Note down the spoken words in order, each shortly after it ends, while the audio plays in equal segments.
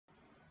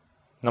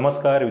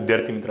नमस्कार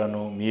विद्यार्थी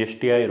मित्रांनो, मी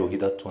STI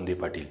रोहिदास चोंदे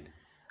पाटील।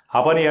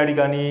 आपण या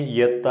ठिकाणी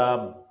इयत्ता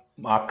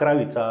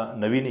 11वीचा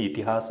नवीन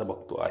इतिहास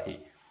बघतो आहे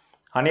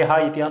आणि हा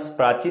इतिहास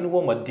प्राचीन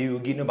व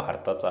मध्ययुगीन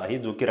भारताचा आहे,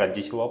 जो की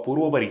राज्यसेवा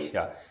पूर्व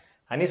परीक्षा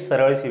आणि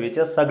सरळ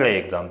सेवेच्या सगळ्या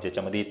एक्झाम,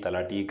 ज्याच्यामध्ये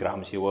तलाठी,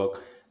 ग्रामसेवक,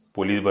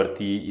 पोलीस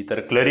भरती, इतर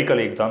क्लरिकल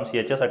एक्झाम्स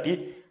याच्यासाठी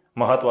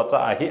महत्त्वाचा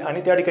आहे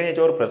आणि त्या ठिकाणी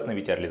याच्यावर प्रश्न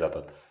विचारले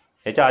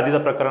जातात। याच्या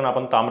आधीचं प्रकरण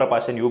आपण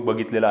ताम्रपाषाण युग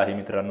बघितलेलं आहे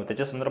मित्रांनो।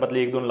 त्याच्या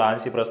संदर्भातले एक दोन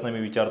लहानसे प्रश्न मी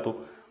विचारतो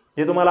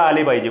जे तुम्हाला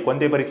आले पाहिजे,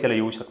 कोणत्या परीक्षेला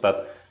येऊ शकतात।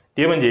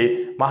 ते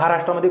म्हणजे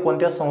महाराष्ट्रामध्ये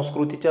कोणत्या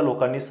संस्कृतीच्या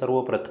लोकांनी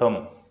सर्वप्रथम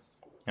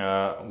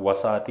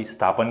वसाहती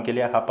स्थापन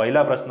केल्या, हा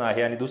पहिला प्रश्न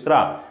आहे। आणि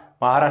दुसरा,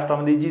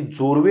 महाराष्ट्रामध्ये जी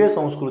जोरवे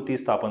संस्कृती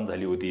स्थापन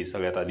झाली होती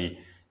सगळ्यात आधी,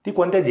 ती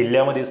कोणत्या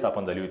जिल्ह्यामध्ये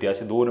स्थापन झाली होती।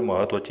 असे दोन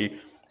महत्त्वाचे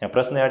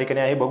प्रश्न या ठिकाणी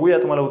आहे। बघूया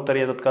तुम्हाला उत्तर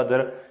येतात का।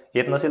 जर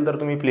येत नसेल तर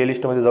तुम्ही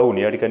प्लेलिस्टमध्ये जाऊन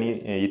या ठिकाणी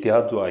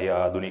इतिहास जो आहे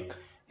आधुनिक,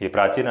 हे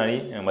प्राचीन आणि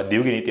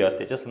मध्ययुगीन इतिहास,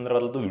 त्याच्या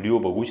संदर्भातला तो व्हिडिओ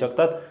बघू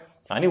शकतात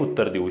आणि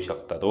उत्तर देऊ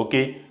शकतात।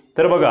 ओके,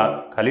 तर बघा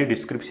खाली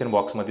डिस्क्रिप्शन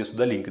बॉक्समध्ये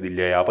सुद्धा लिंक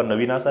दिली आहे। आपण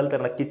नवीन असाल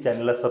तर नक्कीच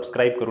चॅनलला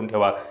सबस्क्राईब करून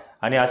ठेवा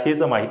आणि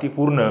असेच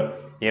माहितीपूर्ण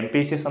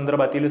MPSC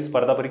संदर्भातील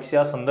स्पर्धा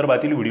परीक्षा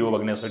संदर्भातील व्हिडिओ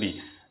बघण्यासाठी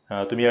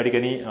तुम्ही या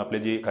ठिकाणी आपले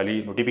जे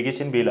खाली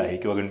नोटिफिकेशन बेल आहे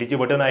किंवा घंटीचे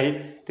बटन आहे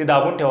ते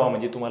दाबून ठेवा,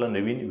 म्हणजे तुम्हाला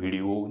नवीन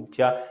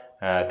व्हिडिओच्या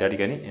त्या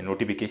ठिकाणी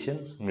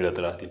नोटिफिकेशन्स मिळत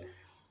राहतील।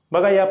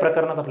 बघा या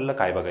प्रकरणात आपल्याला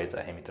काय बघायचं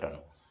आहे मित्रांनो।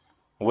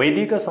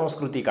 वैदिक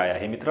संस्कृती काय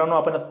आहे मित्रांनो।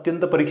 आपण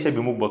अत्यंत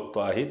परीक्षाभिमुख बघतो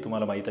आहे,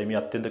 तुम्हाला माहीत आहे। मी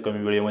अत्यंत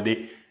कमी वेळेमध्ये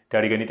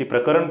त्या ठिकाणी ती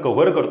प्रकरण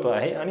कव्हर करतो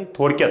आहे आणि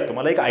थोडक्यात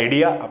तुम्हाला एक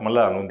आयडिया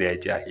आम्हाला आणून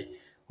द्यायची आहे।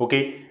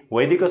 ओके,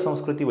 वैदिक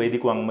संस्कृती,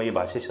 वैदिक वाङ्मय,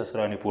 भाषाशास्त्र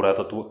आणि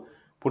पुरातत्व।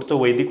 पुढचं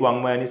वैदिक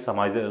वाङ्मय आणि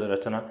समाज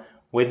रचना।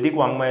 वैदिक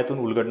वाङ्मयातून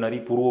उलगडणारी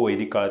पूर्व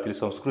वैदिक काळातील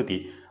संस्कृती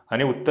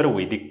आणि उत्तर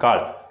वैदिक काळ,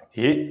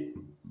 हे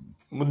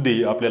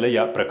मुद्दे आपल्याला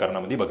या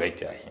प्रकरणामध्ये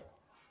बघायचे आहे।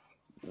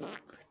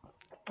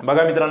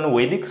 बघा मित्रांनो,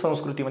 वैदिक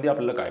संस्कृतीमध्ये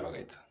आपल्याला काय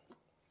बघायचं।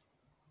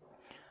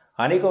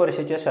 अनेक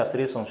वर्षाच्या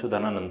शास्त्रीय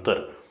संशोधनानंतर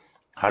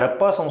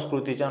हडप्पा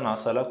संस्कृतीच्या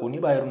नाशाला कोणी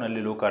बाहेरून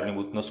आलेले लोक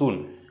कारणीभूत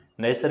नसून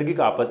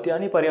नैसर्गिक आपत्ती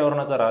आणि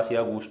पर्यावरणाचा ऱ्हास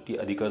या गोष्टी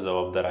अधिक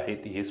जबाबदार आहेत,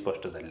 हे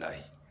स्पष्ट झालेलं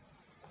आहे।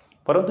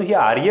 परंतु हे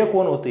आर्य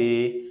कोण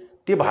होते?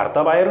 ते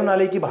भारताबाहेरून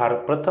आले की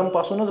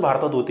प्रथमपासूनच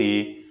भारतात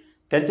होते?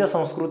 त्यांच्या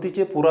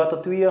संस्कृतीचे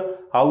पुरातत्वीय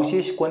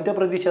अवशेष कोणत्या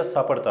प्रदेशात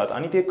सापडतात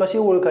आणि ते कसे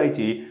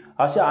ओळखायचे,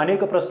 अशा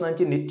अनेक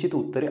प्रश्नांची निश्चित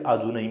उत्तरे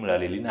अजूनही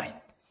मिळालेली नाहीत।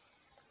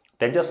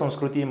 त्यांच्या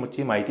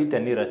संस्कृतीची माहिती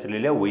त्यांनी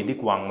रचलेल्या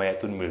वैदिक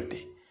वाङ्मयातून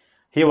मिळते।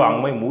 हे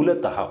वाङ्मय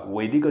मूलतः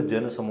वैदिक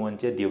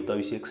जनसमूहांच्या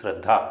देवताविषयक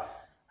श्रद्धा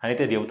आणि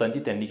त्या देवतांची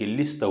त्यांनी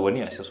केलेली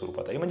स्तवनी अशा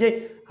स्वरूपात आहे।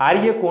 म्हणजे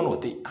आर्य कोण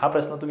होते हा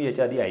प्रश्न तुम्ही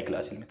याच्या आधी ऐकला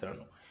असेल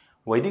मित्रांनो।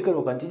 वैदिक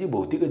लोकांची जी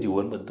भौतिक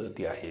जीवन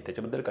पद्धती आहे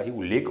त्याच्याबद्दल काही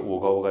उल्लेख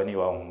ओघाओघाने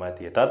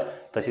वाङ्मयात येतात।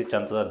 तसेच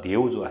त्यांचा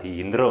देव जो आहे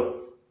इंद्र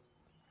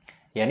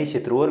यांनी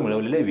शत्रूवर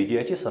मिळवलेल्या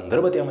विजयाचे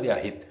संदर्भ त्यामध्ये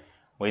आहेत।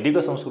 वैदिक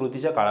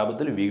संस्कृतीच्या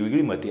काळाबद्दल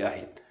वेगवेगळी मते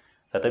आहेत।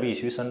 तथापि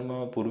इसवी सन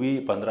पूर्वी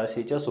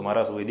 1500च्या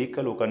सुमारास वैदिक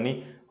लोकांनी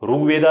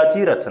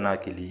ऋग्वेदाची रचना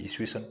केली।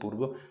 इसवी सन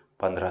पूर्व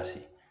 1500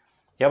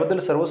 याबद्दल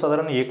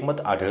सर्वसाधारण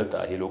एकमत आढळतं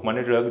आहे।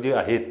 लोकमान्य टिळक जे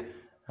आहेत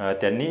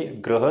त्यांनी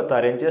ग्रह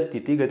ताऱ्यांच्या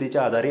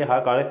स्थितीगतीच्या आधारे हा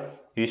काळ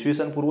इसवी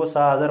सन पूर्व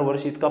 6000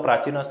 वर्ष इतका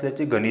प्राचीन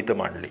असल्याचे गणित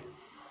मांडले।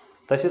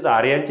 तसेच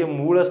आर्यांचे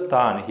मूळ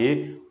स्थान हे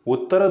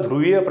उत्तर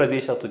ध्रुवीय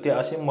प्रदेशात होते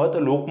असे मत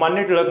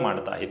लोकमान्य टिळक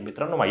मांडत आहेत।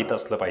 मित्रांनो, माहीत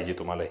असलं पाहिजे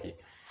तुम्हाला हे।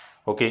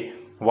 ओके,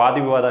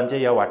 वादविवादांच्या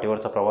या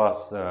वाटेवरचा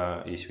प्रवास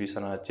इसवी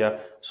सनाच्या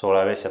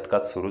 16व्या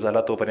शतकात सुरू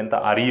झाला। तोपर्यंत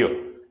आर्य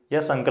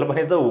या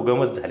संकल्पनेचा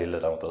उगमच झालेला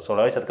नव्हता।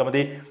 16व्या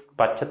शतकामध्ये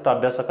पाश्चात्य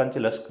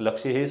अभ्यासकांचे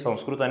लक्ष हे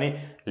संस्कृत आणि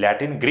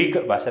लॅटिन ग्रीक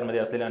भाषांमध्ये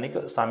असलेल्या अनेक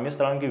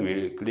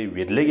साम्यस्थळांकडे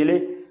वेधले गेले।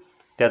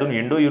 त्यातून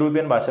इंडो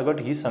युरोपियन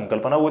भाषागट ही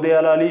संकल्पना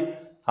उदयाला आली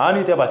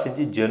आणि त्या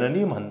भाषेची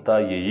जननी म्हणता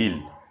येईल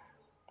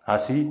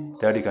अशी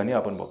त्या ठिकाणी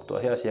आपण बघतो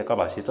आहे। अशी एका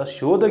भाषेचा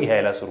शोध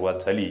घ्यायला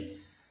सुरुवात झाली।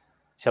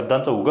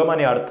 शब्दांचा उगम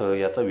आणि अर्थ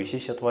याचा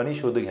विशेषत्वाने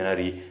शोध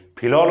घेणारी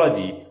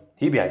फिलॉलॉजी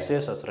ही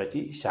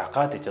भाषाशास्त्राची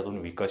शाखा त्याच्यातून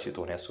विकसित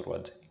होण्यास सुरुवात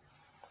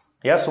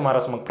झाली। या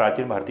सुमारास मग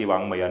प्राचीन भारतीय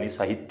वाङ्मय आणि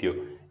साहित्य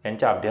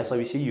यांच्या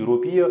अभ्यासाविषयी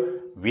युरोपीय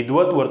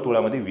विद्वत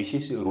वर्तुळामध्ये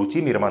विशेष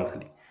रुची निर्माण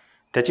झाली।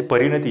 त्याची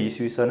परिणती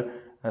इसवी सन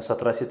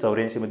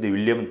 1784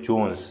 विल्यम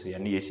जोन्स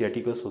यांनी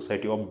एशियाटिक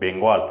सोसायटी ऑफ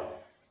बेंगॉल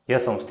या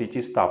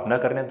संस्थेची स्थापना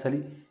करण्यात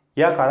झाली।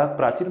 या काळात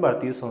प्राचीन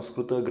भारतीय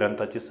संस्कृत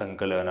ग्रंथाचे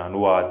संकलन,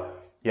 अनुवाद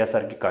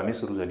यासारखी कामे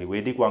सुरू झाली।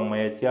 वैदिक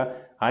वाङ्मयाच्या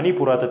आणि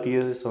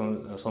पुरातत्वीय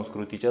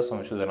संस्कृतीच्या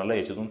संशोधनाला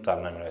याच्यातून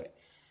चालना मिळाली।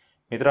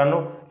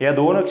 मित्रांनो, या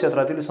दोन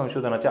क्षेत्रातील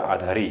संशोधनाच्या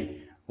आधारे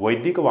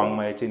वैदिक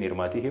वाङ्मयाचे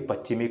निर्माते हे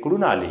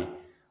पश्चिमेकडून आले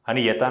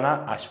आणि येताना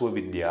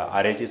अश्वविद्या,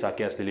 आर्याची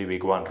चाके असलेले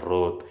वेगवान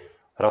रथ,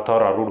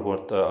 रथावर आरूढ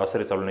होत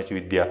असरे चालवण्याची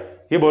विद्या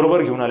हे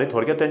बरोबर घेऊन आले।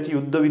 थोडक्यात त्यांची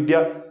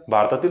युद्धविद्या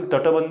भारतातील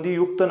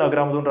तटबंदीयुक्त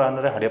नगरामधून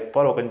राहणाऱ्या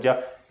हडप्पा लोकांच्या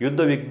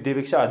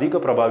युद्धविद्येपेक्षा अधिक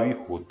प्रभावी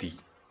होती।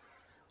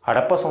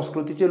 हडप्पा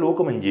संस्कृतीचे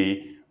लोक म्हणजे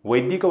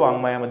वैदिक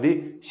वाङ्मयामध्ये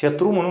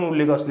शत्रू म्हणून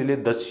उल्लेख असलेले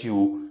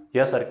दस्यू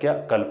यासारख्या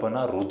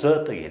कल्पना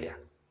रुजत गेल्या।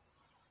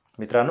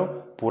 मित्रांनो,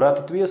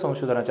 पुरातत्वीय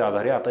संशोधनाच्या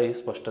आधारे आता हे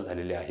स्पष्ट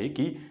झालेले आहे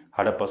की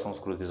हडप्पा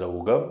संस्कृतीचा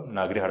उगम,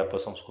 नागरी हडप्पा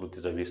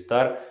संस्कृतीचा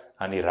विस्तार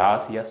आणि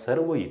ऱ्हास या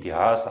सर्व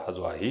इतिहास हा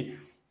जो आहे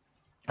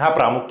हा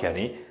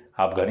प्रामुख्याने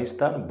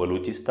अफगाणिस्तान,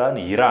 बलुचिस्तान,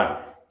 इराण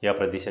या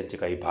प्रदेशांचे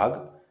काही भाग,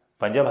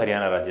 पंजाब,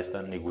 हरियाणा,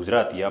 राजस्थान आणि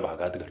गुजरात या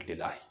भागात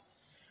घडलेला आहे.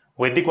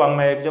 वैदिक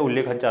वाङ्मयाच्या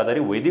उल्लेखांच्या आधारे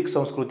वैदिक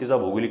संस्कृतीचा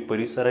भौगोलिक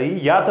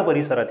परिसरही याच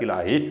परिसरातील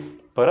आहे,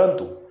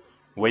 परंतु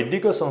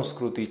वैदिक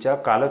संस्कृतीच्या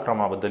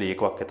कालक्रमाबद्दल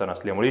एकवाक्यता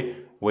नसल्यामुळे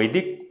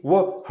वैदिक व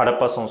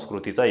हडप्पा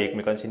संस्कृतीचा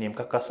एकमेकांशी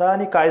नेमका कसा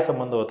आणि काय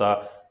संबंध होता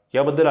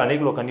याबद्दल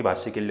अनेक लोकांनी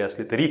भाष्य केले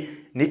असले तरी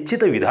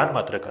निश्चित विधान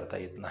मात्र करता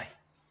येत नाही.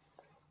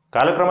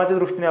 कालक्रमाच्या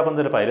दृष्टीने आपण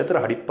जर पाहिलं तर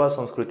हडप्पा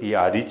संस्कृती ही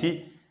आधीची,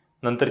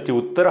 नंतरची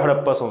उत्तर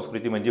हडप्पा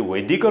संस्कृती म्हणजे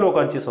वैदिक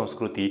लोकांची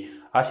संस्कृती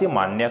अशी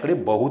मानण्याकडे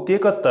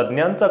बहुतेक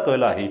तज्ज्ञांचा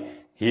कल आहे,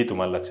 हे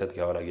तुम्हाला लक्षात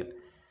घ्यावं लागेल.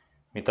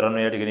 मित्रांनो,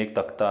 या ठिकाणी एक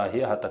तक्ता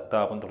आहे. हा तक्ता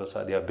आपण थोडासा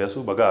आधी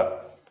अभ्यासू. बघा,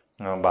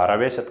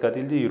 12व्या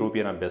शतकातील जे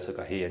युरोपियन अभ्यासक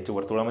आहे यांच्या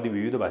वर्तुळामध्ये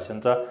विविध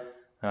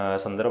भाषांचा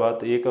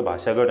संदर्भात एक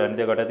भाषागट आणि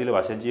त्या गटातील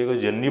भाषांची एक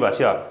जननी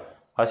भाषा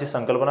अशी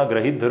संकल्पना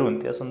गृहीत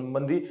धरून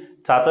त्यासंबंधी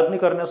चाचपणी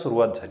करण्यास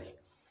सुरुवात झाली.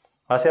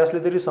 असे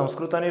असले तरी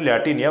संस्कृत आणि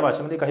लॅटिन या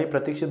भाषेमध्ये काही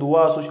प्रत्यक्ष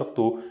दुवा असू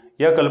शकतो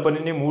या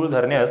कल्पनेने मूळ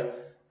धरण्यास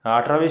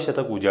 18वे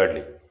शतक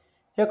उजाडले.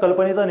 या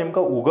कल्पनेचा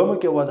नेमका उगम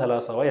केव्हा झाला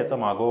असावा याचा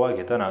मागोवा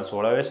घेताना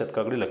 16व्या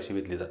शतकाकडे लक्ष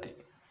वेधले जाते.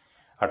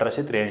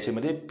 1883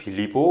 मध्ये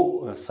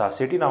फिलिपो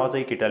सासेटी नावाचा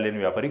एक इटालियन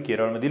व्यापारी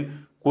केरळमधील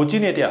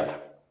कोचीन येथे आला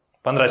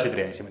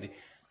 1583 मध्ये.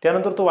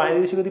 त्यानंतर तो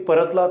मायदेशी कधी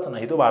परतलाच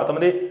नाही. तो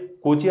भारतामध्ये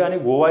कोची आणि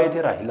गोवा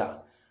येथे राहिला.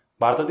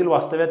 भारतातील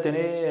वास्तव्यात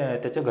त्याने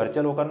त्याच्या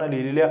घरच्या लोकांना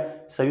लिहिलेल्या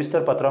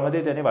सविस्तर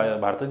पत्रामध्ये त्याने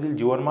भारतातील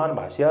जीवनमान,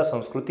 भाषा,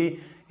 संस्कृती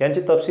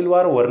यांचे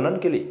तपशीलवार वर्णन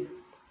केले.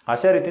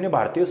 अशा रीतीने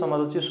भारतीय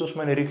समाजाचे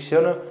सूक्ष्म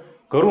निरीक्षण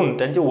करून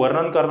त्यांचे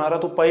वर्णन करणारा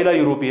तो पहिला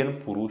युरोपियन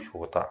पुरुष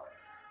होता.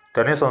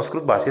 त्याने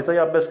संस्कृत भाषेचाही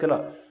अभ्यास केला.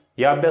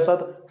 या अभ्यासात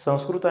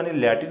संस्कृत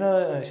आणि लॅटिन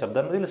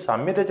शब्दांमधील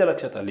साम्य त्याच्या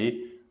लक्षात आली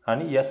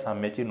आणि या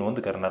साम्याची नोंद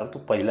करणारा तो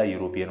पहिला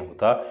युरोपियन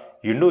होता.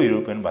 इंडो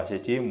युरोपियन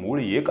भाषेचे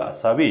मूळ एक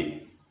असावे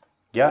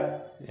या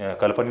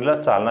कल्पनेला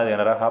चालना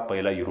देणारा हा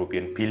पहिला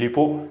युरोपियन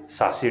फिलिपो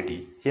सासेटी,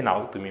 हे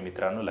नाव तुम्ही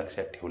मित्रांनो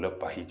लक्षात ठेवलं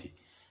पाहिजे.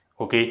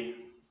 ओके,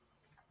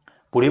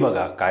 पुढे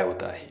बघा काय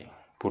होतं आहे.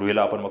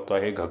 पूर्वेला आपण बघतो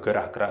आहे घग्गर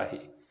आकरा आहे,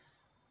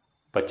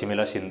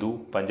 पश्चिमेला सिंधू,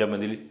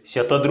 पंजाबमधील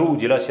शतद्रू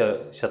जिला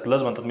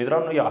शतलज म्हणतात.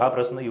 मित्रांनो, हा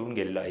प्रश्न येऊन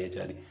गेलेला आहे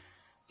याच्या आधी.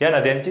 या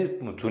नद्यांची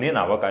जुने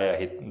नावं काय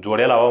आहेत?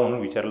 जोड्या लावा म्हणून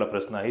विचारला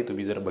प्रश्न आहे.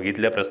 तुम्ही जर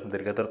बघितल्या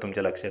प्रश्नपत्रिका तर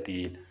तुमच्या लक्षात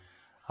येईल.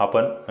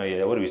 आपण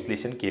यावर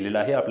विश्लेषण केलेलं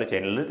आहे, आपल्या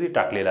चॅनलला ते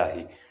टाकलेलं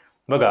आहे.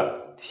 बघा,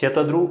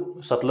 शतद्रू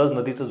सतलज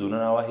नदीचं जुनं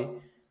नाव आहे.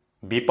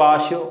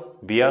 बिपाश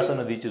बियास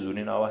नदीचे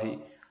जुने नाव आहे.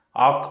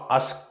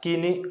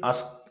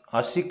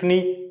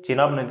 आसिकनी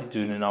चिनाब नदीचे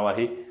जुने नाव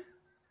आहे.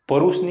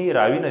 परुसनी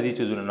रावी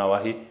नदीचे जुने नाव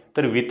आहे.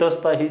 तर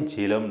वितस्ता ही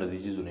झेलम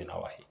नदीचे जुने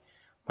नाव आहे.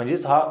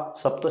 म्हणजेच हा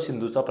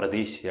सप्तसिंधूचा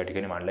प्रदेश या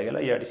ठिकाणी मांडला गेला.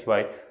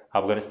 याशिवाय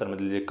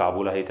अफगाणिस्तानमधील जे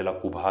काबूल आहे त्याला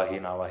कुभा हे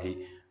नाव आहे.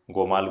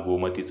 गोमाल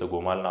गोमतीचं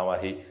गोमाल नाव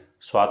आहे.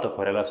 स्वात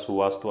खोऱ्याला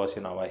सुवास्तो असे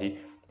नाव आहे.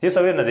 हे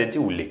सगळे नद्यांचे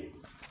उल्लेख.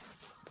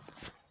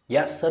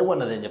 या सर्व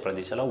नद्यांच्या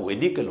प्रदेशाला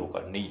वैदिक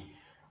लोकांनी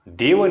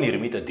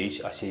देवनिर्मित देश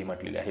असेही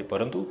म्हटलेले आहे.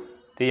 परंतु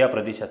ते या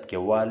प्रदेशात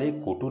केव्हा आले,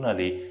 कुठून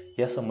आले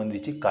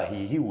यासंबंधीचे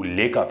काहीही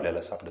उल्लेख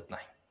आपल्याला सापडत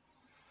नाही.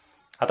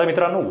 आता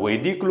मित्रांनो,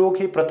 वैदिक लोक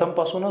हे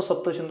प्रथमपासूनच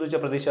सप्तसिंधूच्या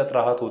प्रदेशात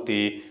राहत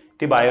होते,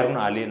 ते बाहेरून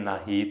आले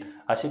नाहीत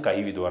असे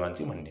काही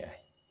विद्वानांचे म्हणणे आहे.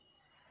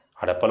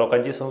 हडप्पा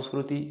लोकांची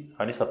संस्कृती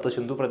आणि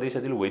सप्तसिंधू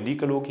प्रदेशातील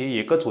वैदिक लोक हे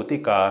एकच होते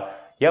का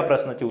या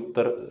प्रश्नाचे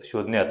उत्तर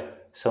शोधण्यात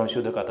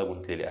संशोधक आता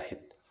गुंतलेले आहेत.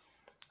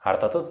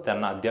 अर्थातच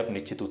त्यांना अद्याप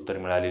निश्चित उत्तर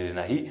मिळालेले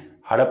नाही.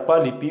 हडप्पा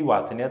लिपी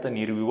वाचण्यात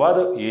निर्विवाद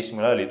यश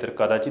मिळाले तर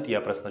कदाचित या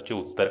प्रश्नाचे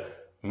उत्तर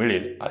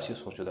मिळेल असे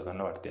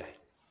संशोधकांना वाटते आहे.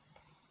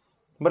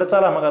 बरं,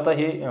 चला मग आता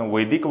हे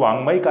वैदिक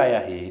वाङ्मय काय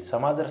आहे,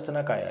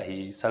 समाजरचना काय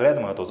आहे, सगळ्यात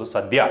महत्त्वाचं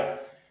सध्या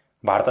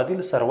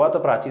भारतातील सर्वात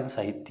प्राचीन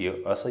साहित्य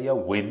असं या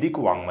वैदिक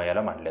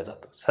वाङ्मयाला मानलं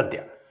जातं.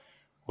 सध्या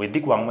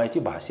वैदिक वाङ्मयाची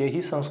भाषा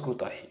ही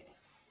संस्कृत आहे.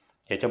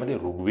 याच्यामध्ये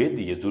ऋग्वेद,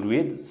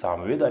 यजुर्वेद,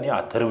 सामवेद आणि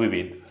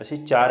अथर्ववेद असे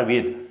 4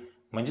 वेद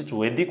म्हणजेच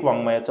वैदिक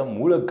वाङ्मयाचा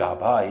मूळ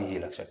गाभा आहे, हे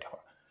लक्षात ठेवा.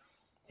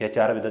 या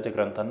 4 वेदाच्या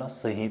ग्रंथांना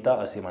संहिता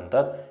असे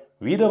म्हणतात.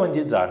 वेद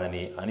म्हणजे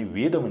जाणणे आणि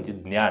वेद म्हणजे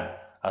ज्ञान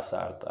असा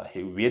अर्थ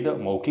आहे. वेद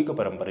मौखिक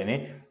परंपरेने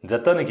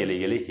जतन केले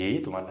गेले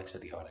हेही तुम्हाला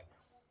लक्षात घ्यावं लागेल.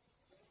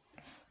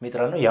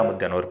 मित्रांनो, या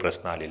मुद्द्यांवर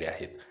प्रश्न आलेले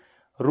आहेत.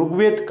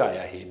 ऋग्वेद काय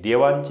आहे?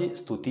 देवांची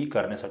स्तुती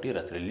करण्यासाठी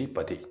रचलेली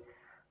पदे.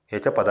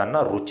 याच्या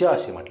पदांना ऋचा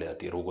असे म्हटले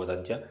जाते.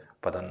 ऋग्वेदांच्या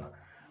पदांना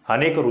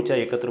अनेक ऋचा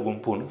एकत्र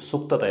गुंफून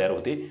सुक्त तयार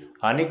होते.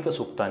 अनेक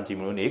सुक्तांची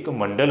मिळून एक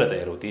मंडल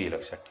तयार होते, हे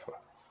लक्षात ठेवा.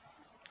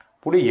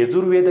 पुढे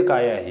यजुर्वेद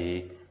काय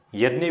आहे?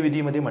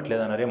 यज्ञविधीमध्ये म्हटल्या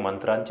जाणाऱ्या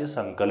मंत्रांचे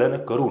संकलन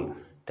करून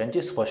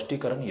त्यांचे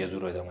स्पष्टीकरण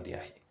यजुर्वेदामध्ये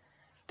आहे.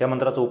 त्या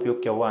मंत्राचा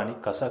उपयोग केव्हा आणि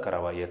कसा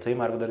करावा याचंही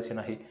मार्गदर्शन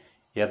आहे.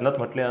 यज्ञात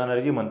म्हटले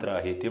जाणारे जे मंत्र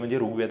आहे ते म्हणजे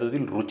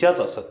ऋग्वेदातील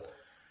ऋचाच असत.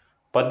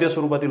 पद्य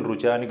स्वरूपातील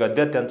ऋचा आणि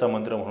गद्यात त्यांचा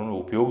मंत्र म्हणून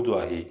उपयोग जो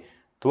आहे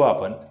तो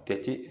आपण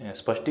त्याचे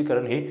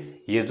स्पष्टीकरण हे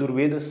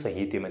यजुर्वेद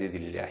संहितेमध्ये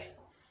दिलेले आहे.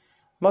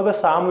 मग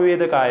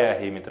सामवेद काय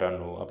आहे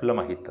मित्रांनो? आपलं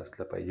माहीत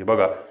असलं पाहिजे.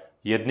 बघा,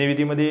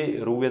 यज्ञविधीमध्ये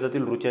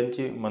ऋग्वेदातील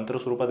ऋचांचे मंत्र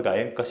स्वरूपात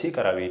गायन कसे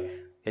करावे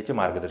याचे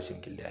मार्गदर्शन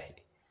केले आहे.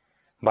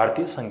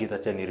 भारतीय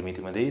संगीताच्या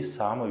निर्मितीमध्ये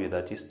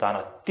सामवेदाचे स्थान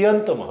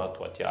अत्यंत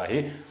महत्त्वाचे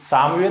आहे.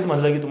 सामवेद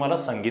म्हणलं की तुम्हाला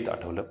संगीत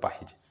आठवलं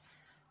पाहिजे.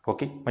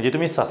 ओके, म्हणजे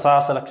तुम्ही ससा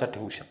असं लक्षात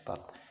ठेवू शकतात.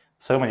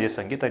 स म्हणजे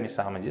संगीत आणि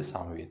सा म्हणजे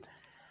सामवेद.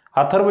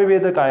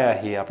 अथर्ववेद काय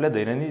आहे? आपल्या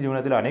दैनंदिन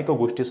जीवनातील अनेक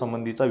गोष्टी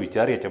संबंधीचा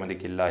विचार याच्यामध्ये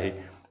केलेला आहे.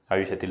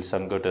 आयुष्यातील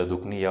संकट,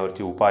 दुखणी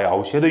यावरची उपाय,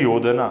 औषध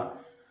योजना,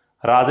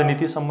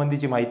 राजनीती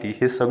संबंधीची माहिती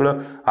हे सगळं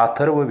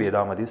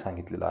अथर्ववेदामध्ये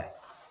सांगितलेलं आहे.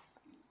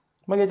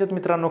 मग याच्यात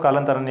मित्रांनो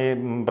कालांतराने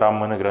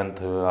ब्राह्मण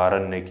ग्रंथ,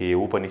 आरण्यके,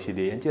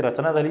 उपनिषदे यांची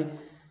रचना झाली.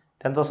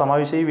 त्यांचा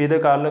समावेशही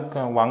वेदकाल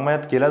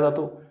वाङ्मयात केला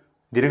जातो.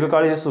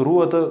 दीर्घकाळ हे सुरू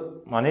होतं.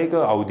 अनेक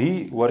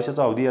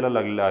वर्षाचा अवधी याला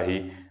लागलेला आहे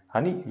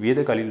आणि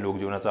वेदकालीन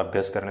लोकजीवनाचा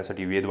अभ्यास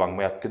करण्यासाठी वेद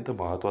वाङ्मय अत्यंत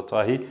महत्त्वाचं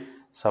आहे.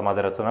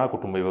 समाजरचना,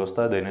 कुटुंब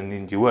व्यवस्था,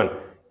 दैनंदिन जीवन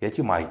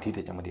याची माहिती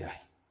त्याच्यामध्ये आहे.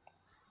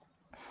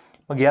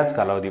 मग याच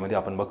कालावधीमध्ये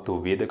आपण बघतो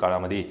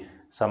वेदकाळामध्ये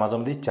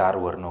समाजामध्ये 4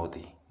 वर्ण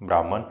होते: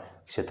 ब्राह्मण,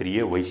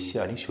 क्षत्रिय, वैश्य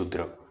आणि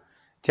शूद्र.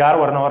 4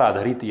 वर्णावर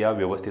आधारित या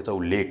व्यवस्थेचा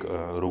उल्लेख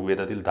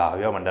ऋग्वेदातील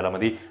 10व्या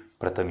मंडलामध्ये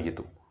प्रथम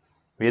येतो.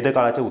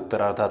 वेदकाळाच्या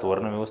उत्तरार्धात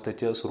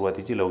वर्णव्यवस्थेच्या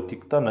सुरुवातीची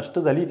लौकिकता नष्ट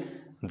झाली,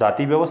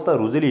 जाती व्यवस्था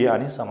रुजली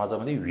आणि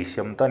समाजामध्ये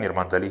विषमता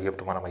निर्माण झाली. हे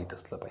तुम्हाला माहीत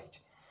असलं पाहिजे.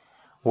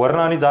 वर्ण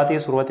आणि जात हे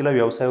सुरुवातीला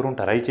व्यवसायावरून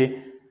ठरायचे,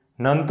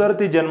 नंतर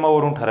ते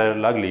जन्मावरून ठरायला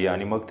लागली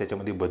आणि मग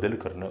त्याच्यामध्ये बदल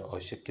करणं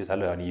अशक्य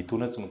झालं आणि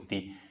इथूनच मग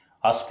ती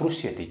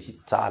अस्पृश्यतेची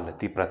चाल,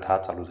 ती प्रथा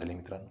चालू झाली.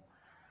 मित्रांनो,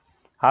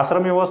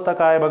 आश्रम व्यवस्था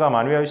काय बघा,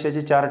 मानवी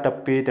आयुष्याचे 4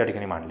 टप्पे त्या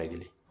ठिकाणी मांडले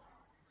गेले.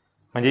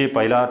 म्हणजे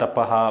पहिला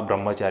टप्पा हा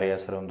ब्रह्मचारी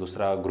आश्रम,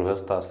 दुसरा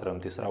गृहस्थ आश्रम,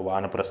 तिसरा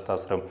वानप्रस्थ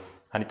आश्रम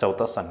आणि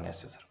चौथा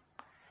संन्यासी आश्रम.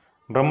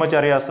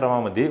 ब्रह्मचारी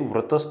आश्रमामध्ये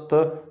व्रतस्थ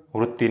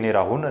वृत्तीने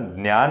राहून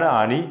ज्ञान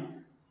आणि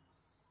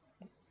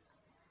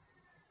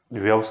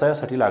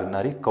व्यवसायासाठी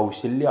लागणारी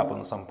कौशल्य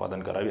आपण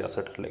संपादन करावी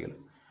असं ठरलं गेलं.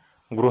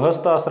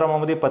 गृहस्थ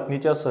आश्रमामध्ये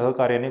पत्नीच्या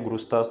सहकार्याने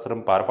गृहस्थाश्रम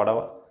पार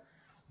पाडावा.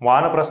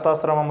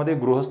 वानप्रस्थाश्रमामध्ये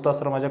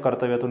गृहस्थाश्रमाच्या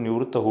कर्तव्यातून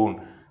निवृत्त होऊन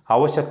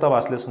आवश्यकता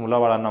भासल्यास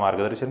मुलाबाळांना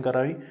मार्गदर्शन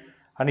करावी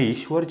आणि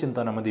ईश्वर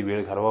चिंतनामध्ये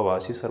वेळ घालवावा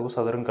अशी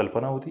सर्वसाधारण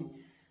कल्पना होती.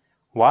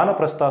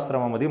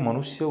 वानप्रस्थाश्रमामध्ये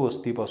मनुष्य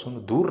वस्तीपासून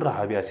दूर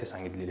राहावे असे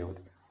सांगितलेले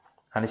होते.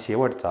 आणि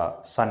शेवटचा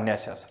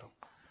संन्यासी आश्रम.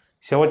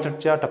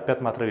 शेवटच्या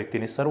टप्प्यात मात्र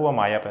व्यक्तीने सर्व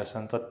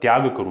मायापाशांचा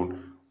त्याग करून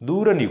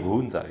दूर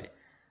निघून जावे.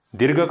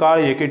 दीर्घकाळ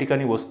एके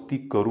ठिकाणी वस्ती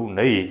करू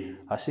नये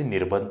असे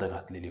निर्बंध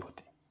घातलेले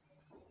होते.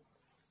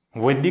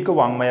 वैदिक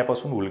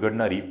वाङ्मयापासून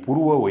उलगडणारी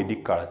पूर्व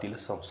वैदिक काळातील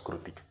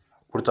संस्कृती.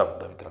 पुढचा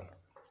मुद्दा मित्रांनो,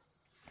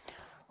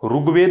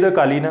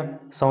 ऋग्वेदकालीन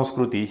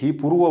संस्कृती ही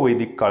पूर्व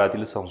वैदिक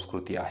काळातील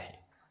संस्कृती आहे.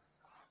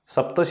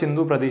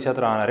 सप्तसिंधू प्रदेशात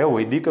राहणाऱ्या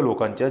वैदिक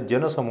लोकांच्या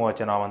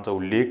जनसमूहाच्या नावांचा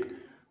उल्लेख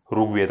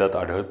ऋग्वेदात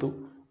आढळतो.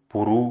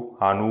 पुरू,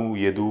 आणू,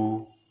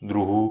 यदू,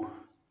 द्रुहू,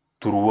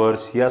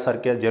 तुर्वर्स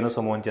यासारख्या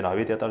जनसमूहांची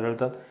नावे त्यात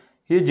आढळतात.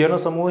 हे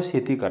जनसमूह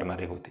शेती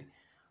करणारे होते.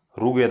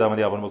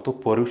 ऋग्वेदामध्ये आपण बघतो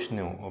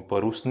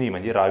परुष्णी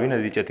म्हणजे रावी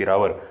नदीच्या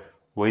तीरावर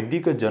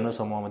वैदिक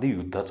जनसमूहामध्ये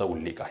युद्धाचा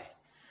उल्लेख आहे.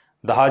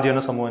 10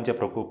 जनसमूहांच्या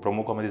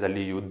प्रमुखामध्ये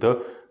झालेले युद्ध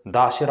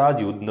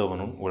दाशराज युद्ध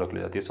म्हणून ओळखले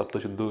जाते.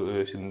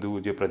 सिंधू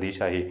जे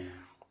प्रदेश आहे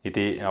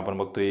इथे आपण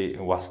बघतोय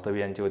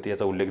वास्तव्यांच्या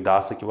याचा उल्लेख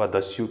दास किंवा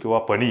दस्यू किंवा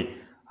पणी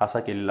असा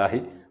केलेला आहे.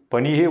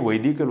 पणी हे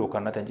वैदिक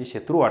लोकांना त्यांचे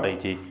शत्रू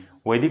वाटायचे,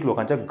 वैदिक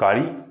लोकांच्या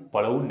गाळी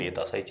पळवून नेत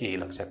असायची, हे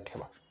लक्षात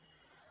ठेवा.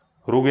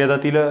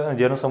 ऋग्वेदातील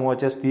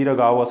जनसमूहाच्या स्थिर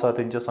गाव असा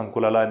त्यांच्या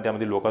संकुलाला आणि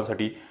त्यामध्ये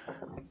लोकांसाठी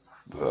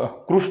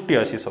कृष्टी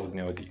अशी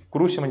संज्ञा होती.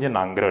 कृष म्हणजे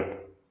नांगरट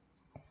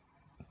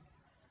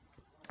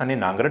आणि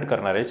नांगरट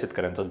करणाऱ्या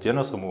शेतकऱ्यांचा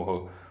जनसमूह,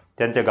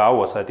 त्यांच्या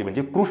गाव वसाहती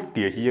म्हणजे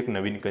कृष्टी ही एक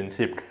नवीन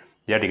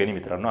कन्सेप्ट या ठिकाणी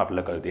मित्रांनो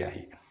आपल्याला कळते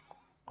आहे.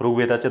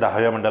 ऋग्वेदाच्या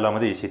 10व्या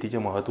मंडलामध्ये शेतीचे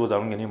महत्त्व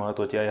जाणून घेणे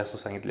महत्त्वाचे आहे असं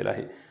सांगितलेलं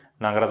आहे.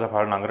 नांगराचा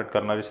फाळ नांगरट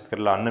करणाऱ्या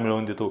शेतकऱ्याला अन्न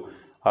मिळवून देतो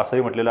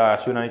असंही म्हटलेलं आहे.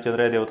 अश्विन आणि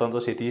चंद्र या देवतांचा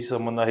शेतीशी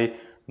संबंध आहे.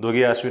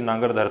 दोघे अश्विन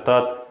नांगर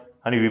धरतात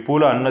आणि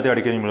विपुल अन्न त्या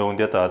ठिकाणी मिळवून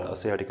देतात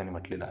असं या ठिकाणी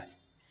म्हटलेलं आहे.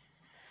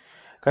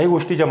 काही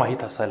गोष्टी ज्या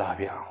माहीत असायला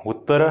हव्या.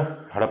 उत्तर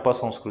हडप्पा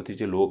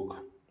संस्कृतीचे लोक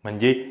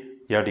म्हणजे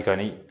या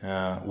ठिकाणी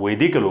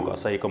वैदिक लोक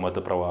असा एक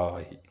मतप्रवाह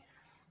आहे.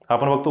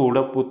 आपण बघतो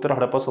उत्तर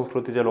हडप्पा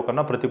संस्कृतीच्या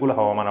लोकांना प्रतिकूल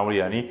हवामानामुळे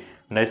आणि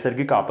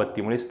नैसर्गिक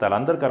आपत्तीमुळे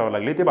स्थलांतर करावं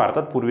लागले. ते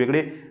भारतात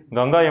पूर्वेकडे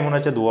गंगा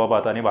यमुनाच्या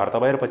दुआबात आणि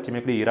भारताबाहेर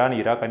पश्चिमेकडे इराण,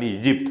 इराक आणि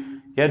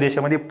इजिप्त या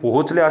देशामध्ये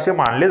पोहोचले असे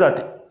मानले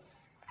जाते.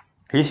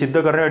 हे सिद्ध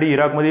करण्यासाठी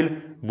इराकमधील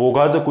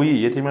बोगाजकुई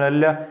येथे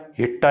मिळालेल्या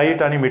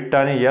हिट्टाईट आणि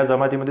मिट्टाने या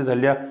जमातीमध्ये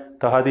झालेल्या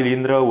तहातील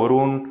इंद्र,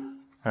 वरुण,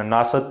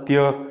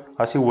 नासत्य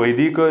अशी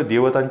वैदिक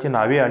देवतांची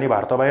नावे आणि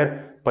भारताबाहेर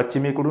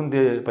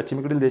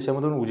पश्चिमेकडील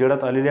देशामधून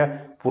उजेडात आलेल्या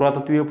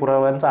पुरातत्वीय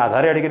पुराव्यांचा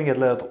आधार या ठिकाणी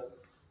घेतला जातो.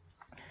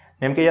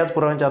 नेमके याच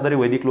पुराव्यांच्या आधारे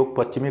वैदिक लोक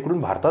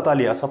पश्चिमेकडून भारतात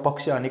आले असा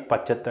पक्ष अनेक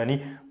पाश्चात्य आणि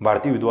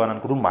भारतीय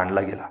विद्वानांकडून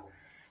मांडला गेला.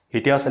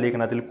 इतिहास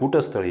लेखनातील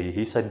कूटस्थळे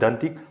ही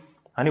सैद्धांतिक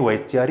आणि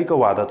वैचारिक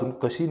वादातून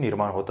कशी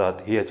निर्माण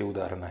होतात हे याचे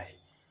उदाहरण आहे.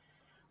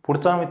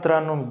 पुढचा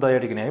मित्रांनो मुद्दा या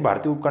ठिकाणी आहे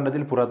भारतीय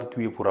उपखंडातील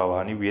पुरातत्वीय पुरावा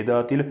आणि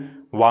वेदातील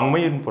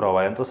वाङ्मयीन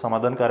पुरावा यांचा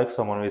समाधानकारक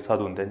समन्वय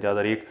साधून त्यांच्या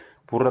आधारे एक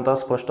पूर्णतः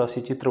स्पष्ट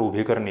असे चित्र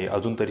उभे करणे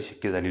अजून तरी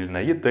शक्य झालेले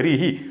नाही.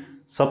 तरीही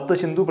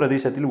सप्तसिंधू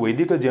प्रदेशातील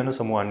वैदिक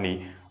जनसमूहांनी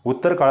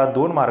उत्तर काळात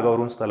 2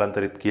 मार्गावरून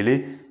स्थलांतरित केले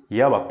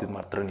या बाबतीत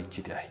मात्र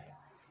निश्चित आहे.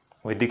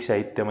 वैदिक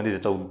साहित्यामध्ये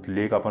त्याचा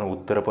उल्लेख आपण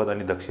उत्तरपथ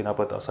आणि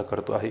दक्षिणापथ असा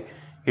करतो आहे।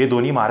 हे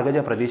दोन्ही मार्ग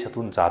ज्या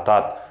प्रदेशातून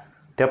जातात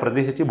त्या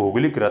प्रदेशाची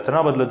भौगोलिक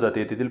रचना बदलत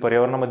जाते, तेथील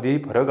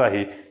पर्यावरणामध्येही फरक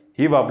आहे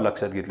ही बाब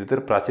लक्षात घेतली तर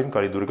प्राचीन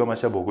काळी दुर्गम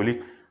अशा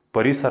भौगोलिक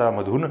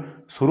परिसरामधून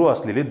सुरू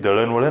असलेले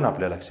दळणवळण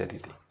आपल्या लक्षात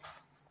येते।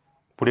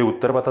 पुढे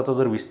उत्तरपथाचा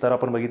जर विस्तार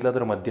आपण बघितला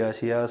तर मध्य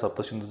आशिया,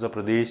 सप्तसिंधूचा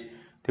प्रदेश,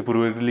 ते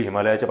पूर्वेकडील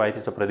हिमालयाच्या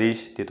पायथ्याचा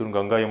प्रदेश, तेथून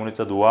गंगा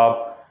यमुनेचा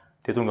दुआब,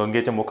 तेथून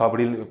गंगेच्या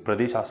मुखापुढील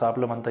प्रदेश असं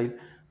आपलं म्हणता येईल।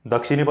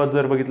 दक्षिणी पथ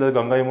जर बघितलं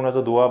गंगा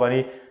यमुनाचा दुआब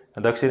आणि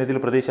दक्षिणेतील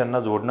प्रदेश यांना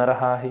जोडणारा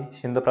हा आहे।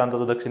 सिंध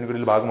प्रांताचा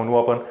दक्षिणेकडील भाग म्हणू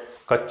आपण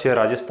कच्छ,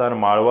 राजस्थान,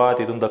 माळवा,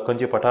 तेथून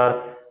दख्खनचे पठार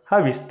हा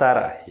विस्तार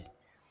आहे।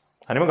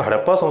 आणि मग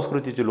हडप्पा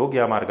संस्कृतीचे लोक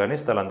या मार्गाने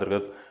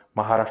स्थलांतर्गत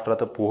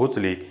महाराष्ट्रात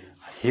पोहोचले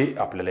हे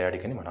आपल्याला या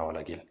ठिकाणी म्हणावं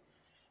लागेल।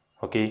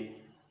 ओके,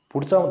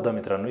 पुढचा मुद्दा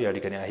मित्रांनो या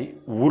ठिकाणी आहे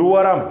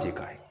उर्वरा म्हणजे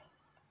काय।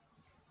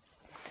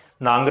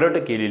 नांगरट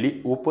केलेली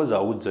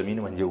उपजाऊ जमीन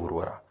म्हणजे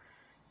उर्वरा।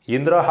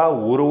 इंद्र हा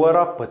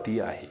उर्वरापती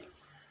आहे।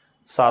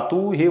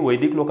 सातू हे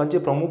वैदिक लोकांचे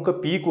प्रमुख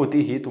पीक होते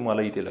हे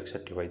तुम्हाला इथे लक्षात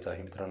ठेवायचं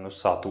आहे मित्रांनो।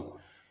 सातू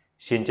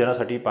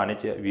सिंचनासाठी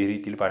पाण्याच्या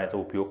विहिरीतील पाण्याचा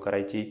उपयोग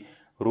करायची।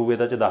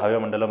 ऋग्वेदाच्या 10व्या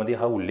मंडलामध्ये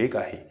हा उल्लेख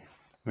आहे।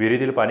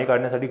 विहिरीतील पाणी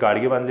काढण्यासाठी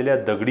गाडगे बांधलेल्या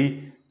दगडी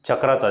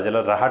चक्राचा,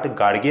 ज्याला रहाट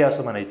गाडगे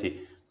असं म्हणायचे,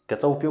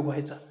 त्याचा उपयोग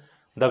व्हायचा।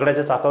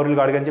 दगडाच्या चाकावरील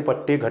गाडग्यांचे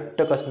पट्टे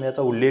घट्ट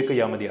कसण्याचा उल्लेख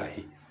यामध्ये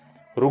आहे।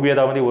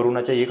 ऋग्वेदामध्ये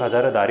वरुणाच्या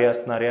 1000 दारे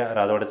असणाऱ्या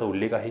राजवाड्याचा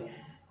उल्लेख आहे।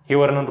 हे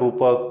वर्णन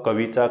रूपक,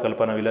 कवीचा,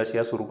 कल्पनाविलास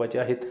या स्वरूपाचे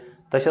आहेत।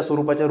 तशा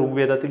स्वरूपाच्या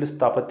ऋग्वेदातील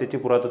स्थापत्याचे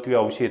पुरातत्वीय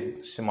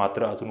अवशेष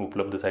मात्र अजून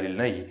उपलब्ध झालेले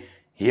नाही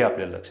हे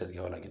आपल्याला लक्षात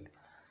घ्यावं लागेल।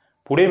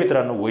 पुढे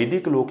मित्रांनो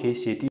वैदिक लोक हे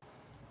शेती,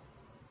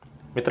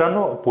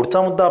 मित्रांनो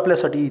पुढचा मुद्दा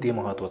आपल्यासाठी इथे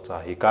महत्त्वाचा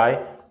आहे।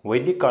 काय?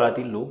 वैदिक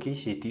काळातील लोक हे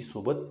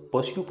शेतीसोबत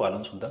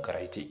पशुपालन सुद्धा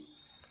करायचे।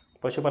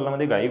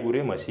 पशुपालनामध्ये गाई,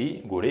 गुरे,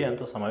 म्हशी, घोडे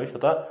यांचा समावेश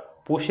होता।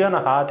 पोषण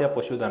हा त्या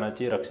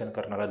पशुधनाचे रक्षण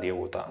करणारा देव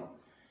होता।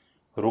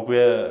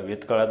 ऋग्वेद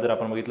काळात जर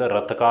आपण बघितलं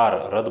रथकार,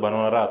 रथ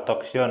बनवणारा,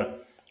 तक्षण,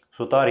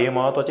 सुतार हे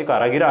महत्त्वाचे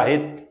कारागीर आहेत,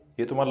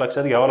 हे तुम्हाला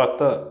लक्षात घ्यावं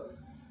लागतं।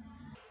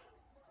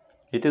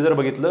 इथे जर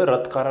बघितलं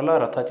रथकाराला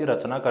रथाची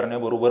रचना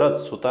करण्याबरोबरच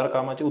सुतार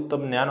कामाचे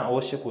उत्तम ज्ञान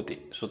आवश्यक होते।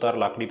 सुतार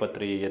लाकडी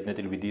पत्रे,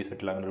 यज्ञातील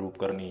विधीसाठी लागणारी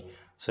उपकरणे,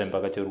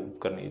 स्वयंपाकाचे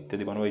उपकरणे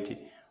इत्यादी बनवायची।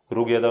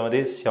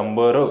 ऋग्वेदामध्ये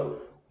 100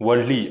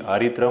 वल्ली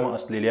हरित्रम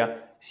असलेल्या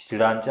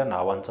शिडांच्या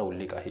नावांचा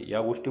उल्लेख आहे।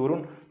 या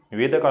गोष्टीवरून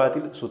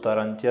वेदकाळातील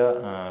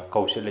सुतारांच्या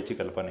कौशल्याची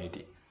कल्पना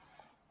येते।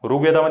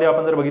 ऋग्वेदामध्ये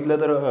आपण जर बघितलं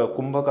तर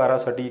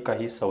कुंभकारासाठी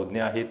काही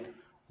संज्ञा आहेत।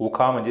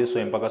 उखा म्हणजे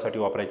स्वयंपाकासाठी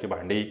वापरायचे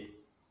भांडे,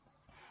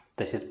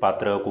 तसेच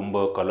पात्र, कुंभ,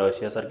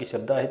 कलश यासारखे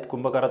शब्द आहेत।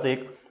 कुंभकाराचा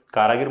एक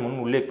कारागीर म्हणून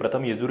उल्लेख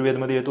प्रथम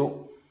यजुर्वेदमध्ये येतो।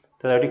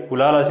 त्यासाठी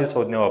कुलाल अशी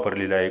संज्ञा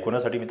वापरलेली आहे।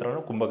 कोणासाठी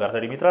मित्रांनो?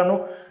 कुंभकारासाठी। मित्रांनो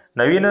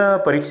नवीन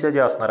परीक्षा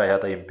ज्या असणार आहे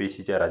आता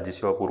MPSCच्या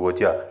राज्यसेवा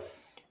पूर्वच्या,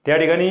 त्या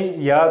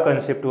ठिकाणी या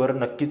कन्सेप्टवर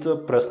नक्कीच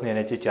प्रश्न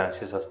येण्याचे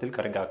चान्सेस असतील,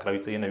 कारण की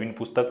 11वीचं हे नवीन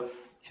पुस्तक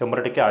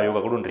 100%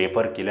 आयोगाकडून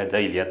रेफर केल्या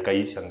जाईल, यात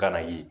काही शंका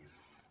नाही।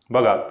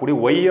 बघा पुढे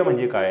वय्य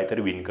म्हणजे काय तर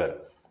विणकर,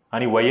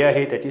 आणि वय्या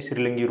हे त्याचे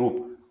श्रीलिंगी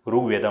रूप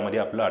ऋग्वेदामध्ये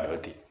आपलं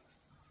आढळते।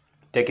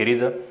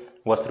 त्याखेरीज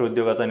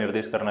वस्त्रोद्योगाचा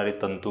निर्देश करणारे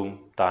तंतुम,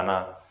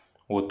 ताना,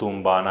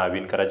 ओतुम, बाणा,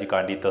 विणकराची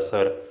कांडी,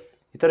 तसर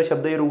इतर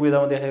शब्दही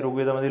ऋग्वेदामध्ये आहे।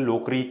 ऋग्वेदामध्ये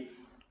लोकरी,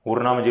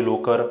 उरणा म्हणजे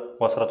लोकर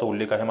वस्त्राचा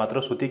उल्लेख आहे, मात्र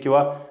सुती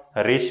किंवा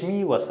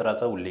रेशमी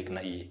वस्त्राचा उल्लेख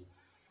नाही आहे।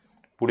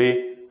 पुढे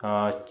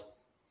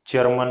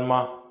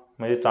चर्मन्मा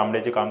म्हणजे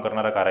चामड्याचे काम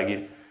करणारा कारागीर,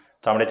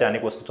 चामड्याच्या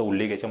अनेक वस्तूंचा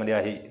उल्लेख याच्यामध्ये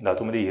आहे।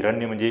 धातूमध्ये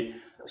हिरण्य म्हणजे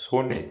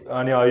सोने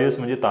आणि आयस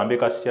म्हणजे तांबे,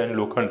 कास्य आणि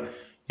लोखंड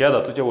या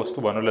धातूच्या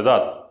वस्तू बनवल्या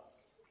जात,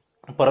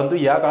 परंतु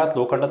या काळात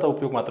लोखंडाचा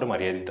उपयोग मात्र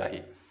मर्यादित आहे।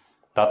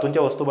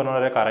 धातूंच्या वस्तू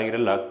बनवणाऱ्या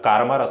कारागिराला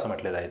कारमार असं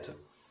म्हटलं जायचं।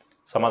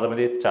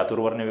 समाजामध्ये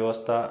चातुर्वर्ण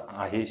व्यवस्था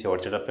आहे।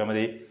 शेवटच्या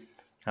टप्प्यामध्ये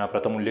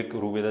प्रथम उल्लेख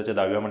ऋग्वेदाच्या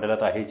 10व्या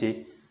मंडलात आहे जे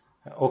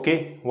ओके।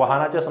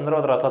 वाहनाच्या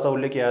संदर्भात रथाचा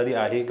उल्लेख याआधी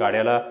आहे।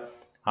 गाड्याला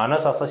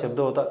आनस असा शब्द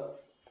होता।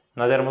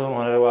 नद्यांमधून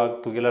होणाऱ्या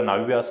वाहतुकीला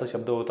नाव्य असा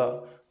शब्द होता।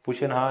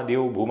 पुष्यन हा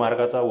देव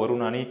भूमार्गाचा,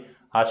 वरुण आणि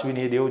आश्विन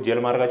हे देव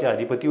जलमार्गाचे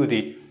अधिपती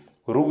होते।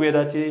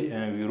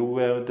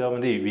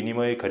 ऋग्वेदामध्ये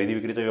विनिमय, खरेदी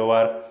विक्रीचा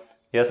व्यवहार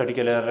यासाठी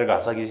केल्या जाणाऱ्या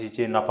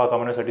घासाघिशीचे, नफा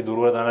कमवण्यासाठी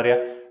दूरवर जाणाऱ्या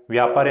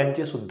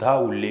व्यापाऱ्यांचे सुद्धा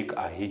उल्लेख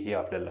आहे, हे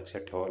आपल्याला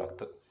लक्षात ठेवावं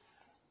लागतं।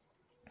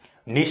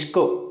 निष्क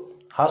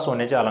हा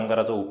सोन्याच्या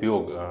अलंकाराचा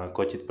उपयोग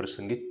क्वचित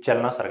प्रसंगी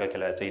चलनासारखा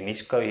केला जायचा।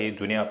 निष्क हे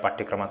जुन्या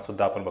पाठ्यक्रमात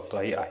सुद्धा आपण बघतो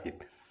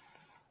आहेत।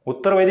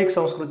 उत्तर वैदिक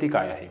संस्कृती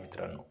काय आहे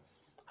मित्रांनो?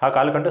 हा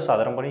कालखंड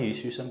साधारणपणे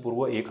इसवी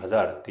पूर्व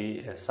 1000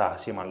 ते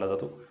 600 मानला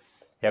जातो।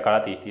 या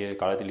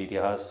काळातील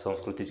इतिहास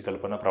संस्कृतीची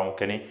कल्पना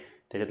प्रामुख्याने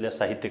त्याच्यातल्या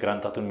साहित्य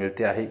ग्रंथातून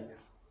मिळते आहे।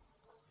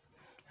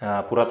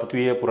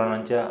 पुरातत्वीय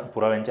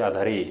पुराव्यांच्या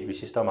आधारे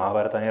विशेषतः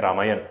महाभारत आणि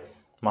रामायण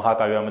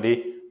महाकाव्यामध्ये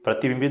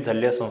प्रतिबिंबित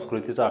झालेल्या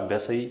संस्कृतीचा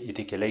अभ्यासही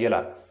इथे केला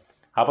गेला।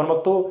 आपण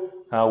बघतो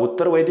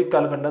उत्तर वैदिक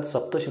कालखंडात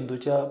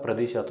सप्तसिंधूच्या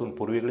प्रदेशातून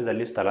पूर्वेकडे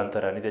झालेले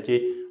स्थलांतर आणि त्याचे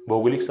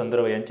भौगोलिक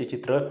संदर्भ यांचे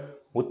चित्र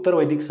उत्तर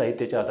वैदिक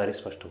साहित्याच्या आधारे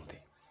स्पष्ट होते।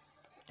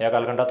 या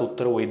कालखंडात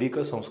उत्तर वैदिक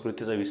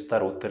संस्कृतीचा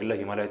विस्तार, उत्तरेला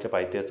हिमालयाच्या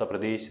पायथ्याचा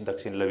प्रदेश,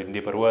 दक्षिणेला विंध्य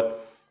पर्वत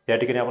या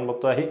ठिकाणी आपण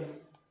बघतो आहे।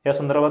 या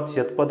संदर्भात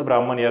शतपथ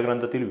ब्राह्मण या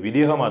ग्रंथातील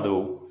विदेह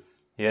माधव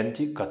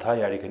यांची कथा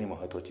या ठिकाणी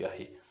महत्त्वाची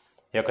आहे।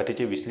 या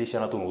कथेच्या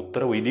विश्लेषणातून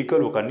उत्तर वैदिक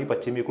लोकांनी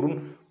पश्चिमेकडून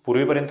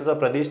पूर्वेपर्यंतचा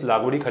प्रदेश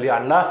लागवडीखाली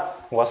आणला,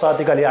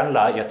 वसाहतीखाली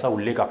आणला याचा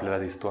उल्लेख आपल्याला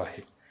दिसतो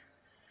आहे।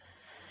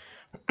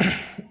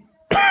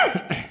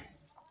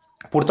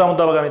 पुढचा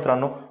मुद्दा बघा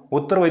मित्रांनो,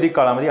 उत्तर वैदिक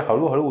काळामध्ये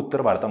हळूहळू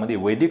उत्तर भारतामध्ये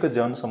वैदिक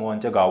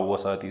जनसमूहांच्या गाव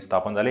वसाहती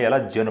स्थापन झाले, याला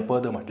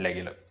जनपद म्हटलं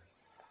गेलं।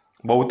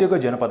 बहुतेक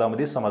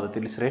जनपदामध्ये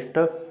समाजातील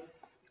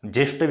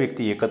ज्येष्ठ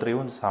व्यक्ती एकत्र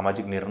येऊन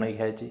सामाजिक निर्णय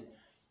घ्यायचे।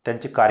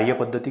 त्यांची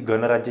कार्यपद्धती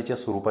गणराज्याच्या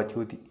स्वरूपाची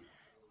होती।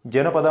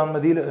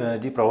 जनपदांमधील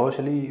जी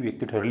प्रभावशाली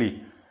व्यक्ती ठरली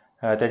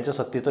त्यांच्या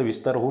सत्तेचा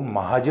विस्तार होऊन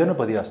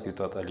महाजनपदे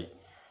अस्तित्वात आली।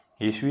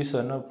 इसवी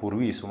सन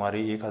पूर्वी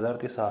सुमारे 1000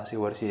 ते 600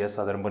 वर्षे या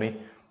साधारणपणे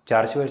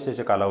 400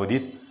 वर्षाच्या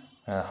कालावधीत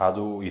हा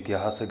जो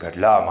इतिहास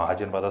घडला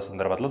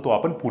महाजनपदासंदर्भातला तो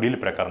आपण पुढील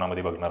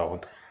प्रकरणामध्ये बघणार आहोत।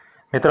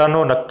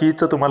 मित्रांनो,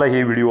 नक्कीच तुम्हाला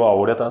हे व्हिडिओ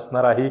आवडत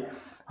असणार आहे।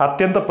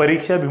 अत्यंत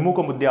परीक्षाभिमुख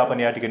मुद्दे आपण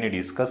या ठिकाणी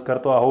डिस्कस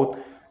करतो आहोत।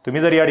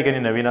 तुम्ही जर या ठिकाणी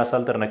नवीन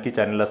असाल तर नक्की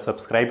चॅनलला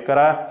सबस्क्राईब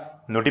करा,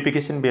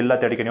 नोटिफिकेशन बेलला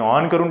त्या ठिकाणी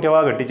ऑन करून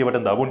ठेवा, घंटीचे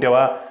बटन दाबून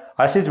ठेवा।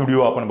 असेच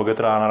व्हिडिओ आपण बघत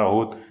राहणार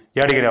आहोत।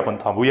 या ठिकाणी आपण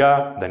थांबूया।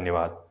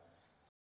 धन्यवाद।